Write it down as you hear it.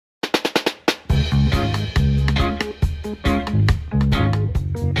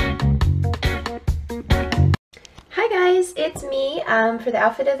it's me for the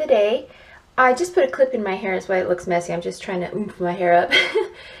outfit of the day. I just put a clip in my hair, that's why it looks messy. I'm just trying to oomph my hair up.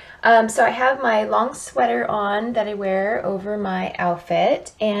 So I have my long sweater on that I wear over my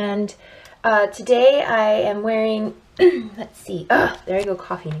outfit, and today I am wearing, let's see, there I go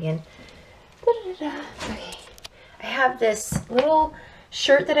coughing again. Okay, I have this little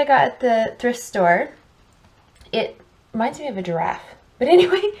shirt that I got at the thrift store. It reminds me of a giraffe, but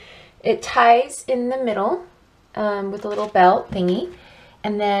anyway, it ties in the middle with a little belt thingy.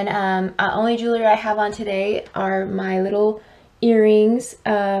 And then only jewelry I have on today are my little earrings,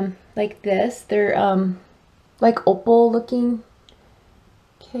 like this. They're like opal looking.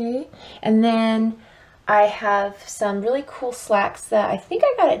 Okay. And then I have some really cool slacks that I think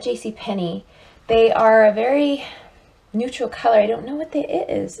I got at JCPenney. They are a very neutral color. I don't know what it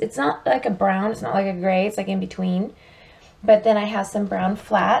is. It's not like a brown. It's not like a gray. It's like in between. But then I have some brown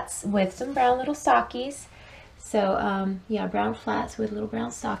flats with some brown little sockies. So yeah, brown flats with little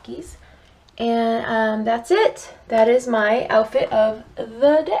brown sockies. And that's it. That is my outfit of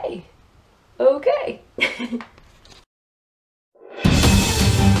the day. Okay.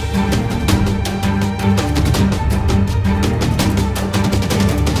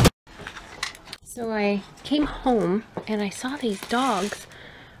 So I came home and I saw these dogs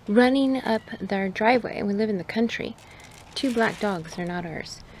running up their driveway. We live in the country. 2 black dogs, they're not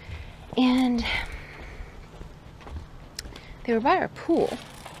ours. And they were by our pool.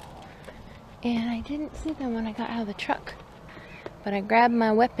 And I didn't see them when I got out of the truck. But I grabbed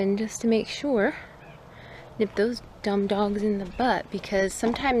my weapon just to make sure. Nip those dumb dogs in the butt, because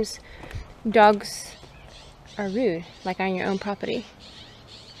sometimes dogs are rude, like on your own property.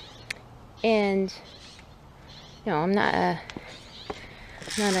 And you know, I'm not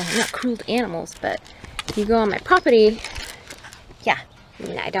cruel to animals, but if you go on my property, yeah,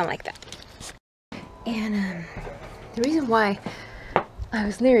 I don't like that. And the reason why I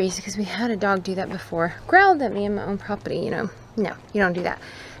was leery is because we had a dog do that before. Growled at me on my own property, you know. No, you don't do that.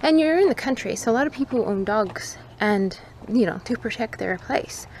 And you're in the country, so a lot of people own dogs, and you know, to protect their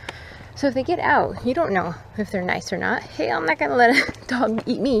place. So if they get out, you don't know if they're nice or not. Hey, I'm not gonna let a dog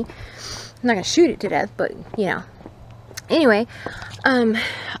eat me. I'm not gonna shoot it to death, but you know. Anyway,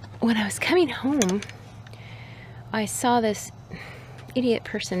 when I was coming home, I saw this idiot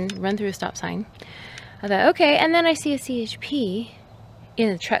person run through a stop sign. I thought, okay, and then I see a CHP in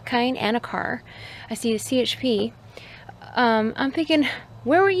a truck kind and a car. I see a CHP. I'm thinking,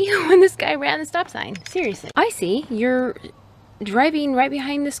 where were you when this guy ran the stop sign? Seriously. I see you're driving right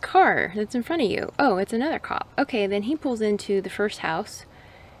behind this car that's in front of you. Oh, it's another cop. Okay, then he pulls into the first house,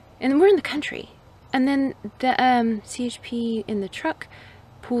 and we're in the country. And then the CHP in the truck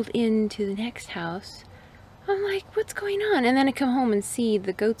pulled into the next house. I'm like, what's going on? And then I come home and see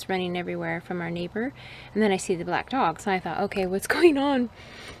the goats running everywhere from our neighbor. And then I see the black dog. So I thought, okay, what's going on?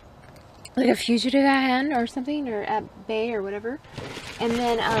 Like a fugitive at hand or something, or at bay or whatever. And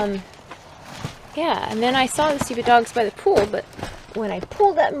then, yeah, and then I saw the stupid dogs by the pool. But when I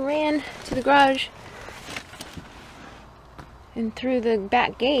pulled up and ran to the garage and through the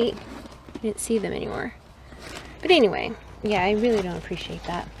back gate, I didn't see them anymore. But anyway, yeah, I really don't appreciate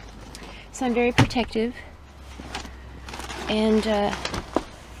that. So I'm very protective. And,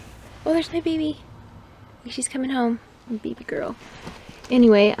 oh, there's my baby. She's coming home. Baby girl.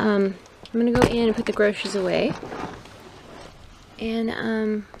 Anyway, I'm gonna go in and put the groceries away. And,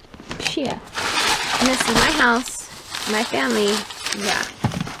 yeah. And this is my house, my family. Yeah.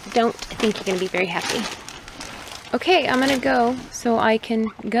 Don't think you're gonna be very happy. Okay, I'm gonna go so I can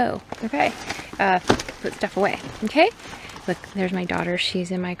go. Okay. Put stuff away. Okay? Look, there's my daughter.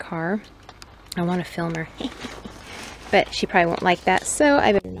 She's in my car. I want to film her. But she probably won't like that, so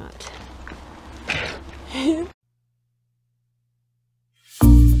I better not.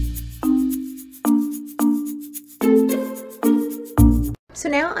 So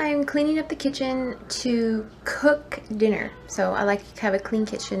now I'm cleaning up the kitchen to cook dinner. So I like to have a clean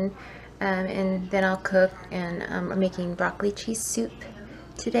kitchen, and then I'll cook. And I'm making broccoli cheese soup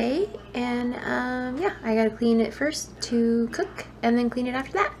today. And yeah, I gotta clean it first to cook, and then clean it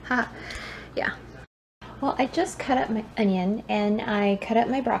after that. Ha! Yeah. Well, I just cut up my onion and I cut up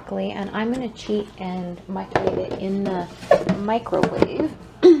my broccoli, and I'm going to cheat and microwave it in the microwave.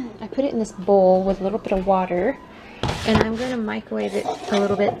 I put it in this bowl with a little bit of water, and I'm going to microwave it a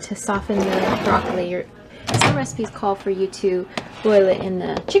little bit to soften the broccoli. Some recipes call for you to boil it in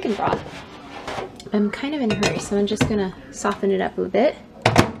the chicken broth. I'm kind of in a hurry, so I'm just going to soften it up a bit.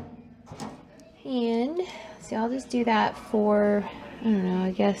 And see, I'll just do that for, I don't know,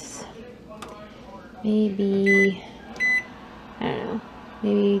 I guess maybe, I don't know,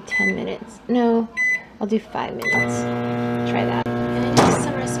 maybe 10 minutes. No, I'll do 5 minutes. Try that. And I know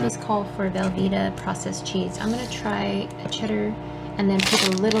some recipes call for Velveeta processed cheese. I'm going to try a cheddar and then put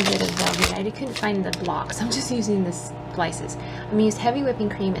a little bit of Velveeta. I couldn't find the blocks. I'm just using the slices. I'm going to use heavy whipping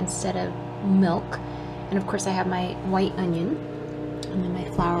cream instead of milk. And of course I have my white onion. And then my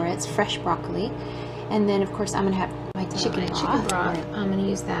flowerets, fresh broccoli. And then of course I'm going to have my chicken broth. I'm going to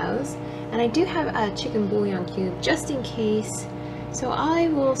use those. And I do have a chicken bouillon cube just in case. So I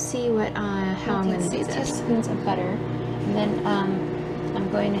will see what how I'm going to do this. 6 tablespoons of butter. And then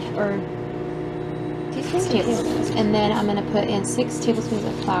I'm going to, or tablespoons. And then I'm going to put in 6 tablespoons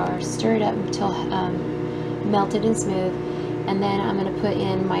of flour, stir it up until melted and smooth. And then I'm going to put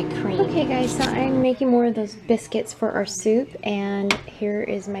in my cream. Okay guys, so I'm making more of those biscuits for our soup. And here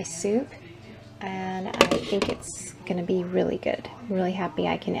is my soup. And I think it's going to be really good. I'm really happy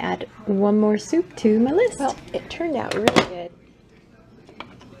I can add one more soup to my list. Well, it turned out really good.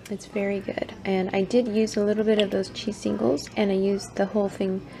 It's very good. And I did use a little bit of those cheese singles, and I used the whole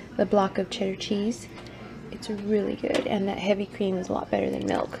thing, the block of cheddar cheese. It's really good, and that heavy cream is a lot better than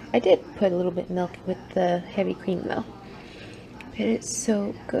milk. I did put a little bit of milk with the heavy cream though. But it's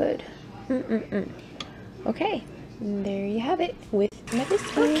so good. Okay, and there you have it with my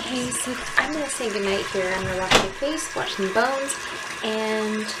biscuits. Okay, so I'm going to say goodnight here. I'm going to wash my face, watch some bones,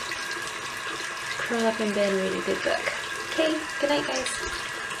 and curl up in bed and read a good book. Okay, good night guys.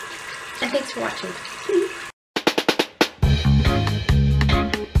 And thanks for watching.